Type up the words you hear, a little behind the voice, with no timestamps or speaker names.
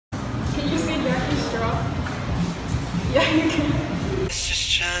Yeah, you can.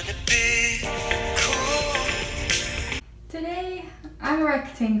 Today, I'm a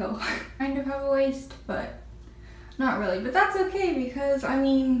rectangle. Kind of have a waist, but not really. But that's okay because, I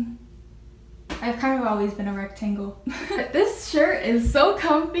mean, I've kind of always been a rectangle. This shirt is so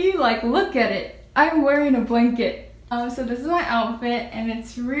comfy, like look at it. I'm wearing a blanket. So this is my outfit and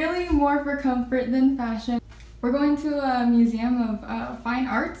it's really more for comfort than fashion. We're going to a museum of fine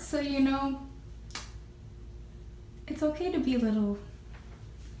arts, so you know, it's okay to be a little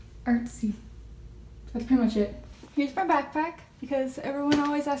artsy. That's pretty much it. Here's my backpack because everyone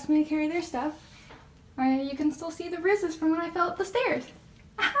always asks me to carry their stuff. You can still see the bruises from when I fell up the stairs.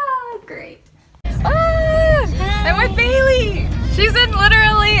 Ah, great. Ah, I'm with Bailey. She's in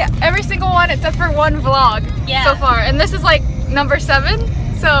literally every single one except for one vlog so far, and this is like number 7.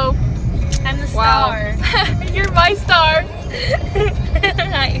 So I'm the star. Wow. You're my star.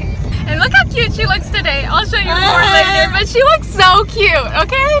 And look how cute she looks today. I'll show you more later, but she looks so cute.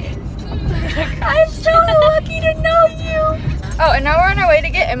 Okay. I'm so lucky to know you. Oh, and now we're on our way to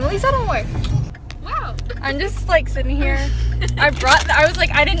get Emily's homework. Wow. I'm just like sitting here. I was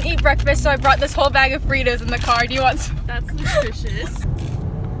like, I didn't eat breakfast, so I brought this whole bag of Fritos in the car. Do you want some? That's suspicious.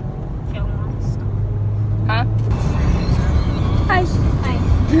 Huh? Hi. Hi.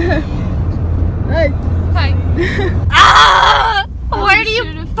 Hi. Hi. Ah! Where do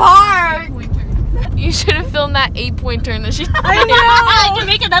you park? You should have filmed that 8-pointer in the sheet. I know. I can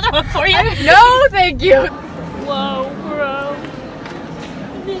make another one for you. No, thank you. Whoa, bro.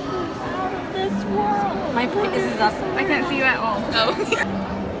 This is out of this world. My place is up. I can't see you at all. Oh.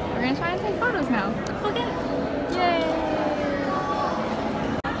 We're gonna try and take photos now. Okay. Yay.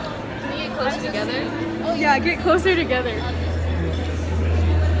 Can we get closer together? Oh yeah, get closer together.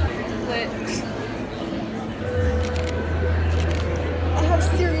 I have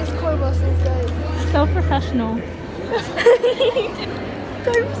serious core muscles, guys. So professional.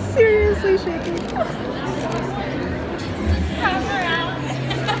 I'm seriously shaking.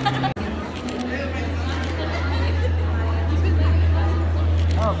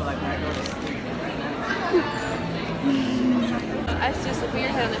 I just put your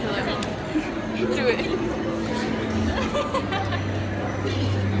head on the pillow. Do it.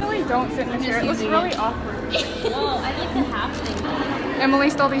 Really don't sit in the chair. It looks really awkward. Well, I like the half thing. Emily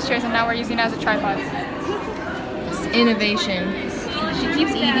stole these chairs and now we're using it as a tripod. It's innovation. She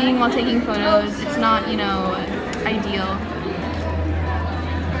keeps eating while taking photos. It's not, you know, ideal.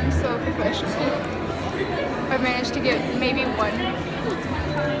 I'm so professional. I've managed to get maybe one.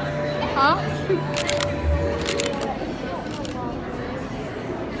 Huh?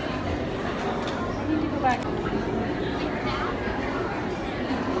 I need to go back.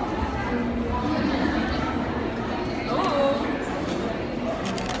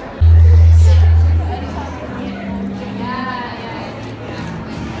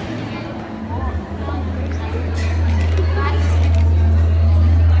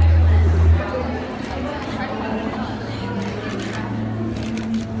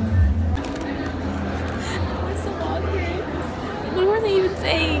 What were they even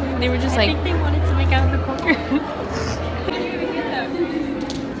saying? They were just like, I think they wanted to make out in the corner.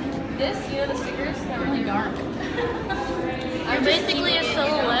 This, you know, the stickers, they're really dark. You're basically a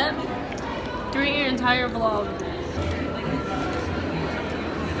silhouette through your entire vlog.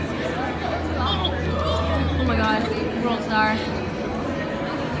 Oh my god, world star.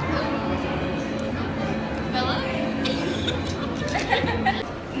 Bella?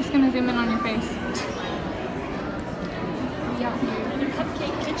 I'm just gonna zoom in on your face. The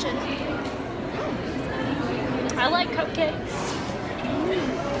cupcake kitchen. I like cupcakes.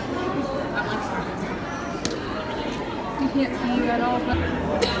 I can't see you at all, but...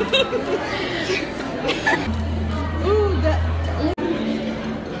 Ooh, that...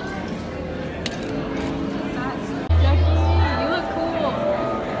 You look cool.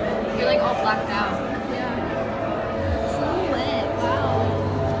 You're like all blacked out. Yeah. Silhouette, wow.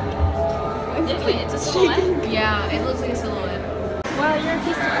 Wait, it's a silhouette? Yeah, it looks like a silhouette. Wow, you're a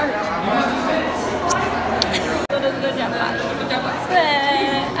piece of art.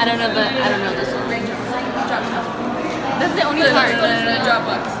 I don't know this one. That's the only part. The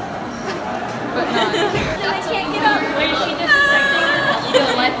Dropbox. But not. I can't get up. Where is she just You do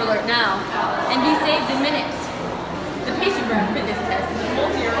a life alert now. And be saved in minutes. The patient room fitness test.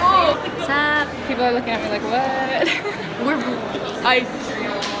 What's up? People are looking at me like, what?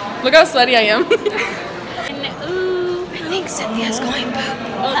 Look how sweaty I am. ooh. I think Cynthia's going poop.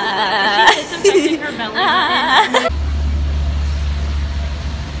 She's disinfecting her belly.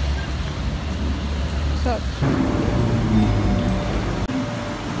 What's up?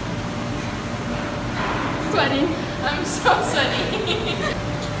 Sweaty. I'm so sweaty.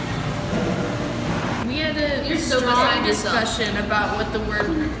 We had a strong discussion about what the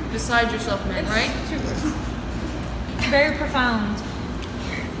word beside yourself meant, right? Very profound.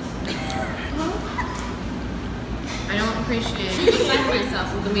 I don't appreciate it. Beside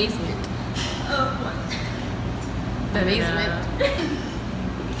myself with amazement. The basement.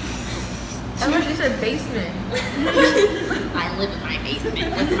 I wish you said basement. I live in my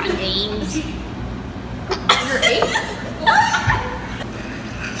basement with my games. You're 8?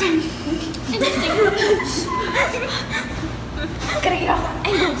 Gotta get off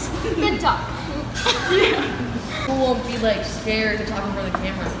angles. Good talk. People won't be like scared to talk in front of the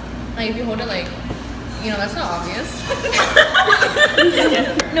camera. Like if you hold it like, you know, that's not obvious.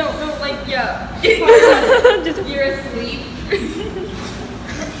 No, like, yeah. You're asleep.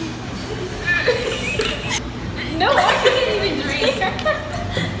 No, I can't even drink.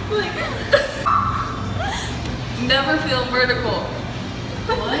 Never feel vertical.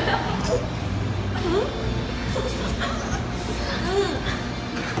 What?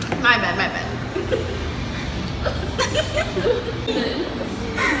 My bad.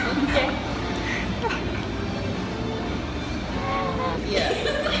 Yeah.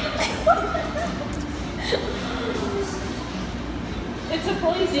 It's a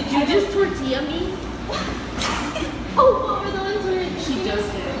police. Did you just tortilla me? Oh, what were the ones where She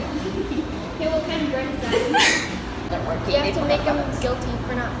just did. Okay, what kind of bread is that? You have to make them guilty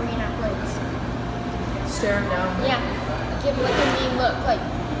for not bringing out plates. Stare him down. Yeah. Give like a mean look, like.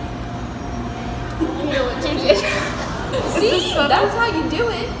 You know what to do. See? That's how you do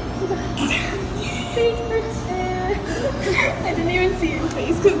it. I didn't even see your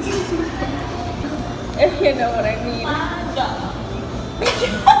face because if you know what I mean.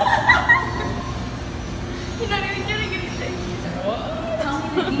 You're not even getting anything. Tell me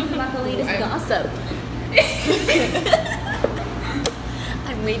the beef about the latest gossip.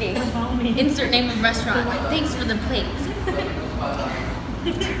 I'm waiting. Insert name of restaurant. Thanks for the plates.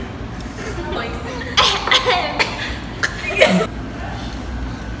 Like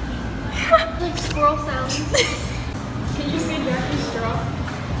squirrel sounds. Can you see Jackie's straw?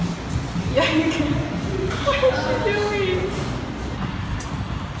 Yeah, you can. What is she doing?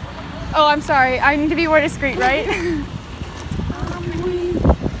 Oh, I'm sorry. I need to be more discreet, right?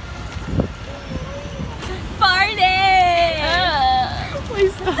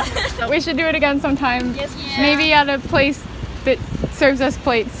 Please stop. We should do it again sometime. Yes, Maybe at a place that serves us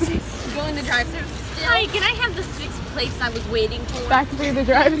plates. Go in the drive-thru. Hi, can I have the 6 plates I was waiting for? Back through the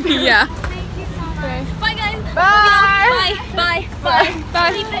drive-thru. Yeah. Thank you so much. Okay. Bye, guys. Bye. Bye. Bye.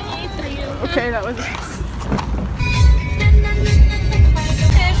 Bye. Keep it for you. Okay, that was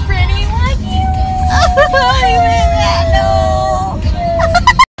It's pretty like you.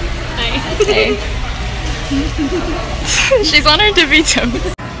 Hey. She's on her tippy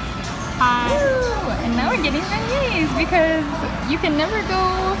toes. Hi. And now we're getting Renne's because you can never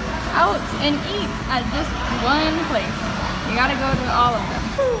go out and eat at just one place. You gotta go to all of them.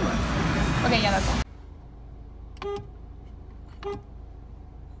 Okay, yeah, that's all.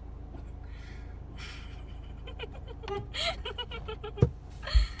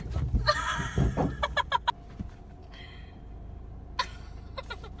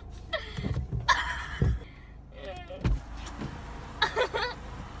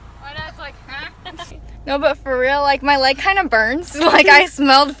 No, but for real, like my leg kind of burns. Like I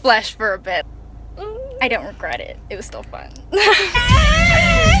smelled flesh for a bit. I don't regret it. It was still fun. Oh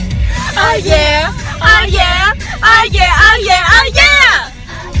yeah! Oh yeah! Oh yeah! Oh yeah! Oh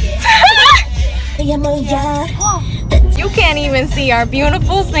yeah! You can't even see our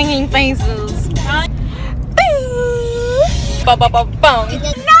beautiful singing faces. Ba ba ba bum.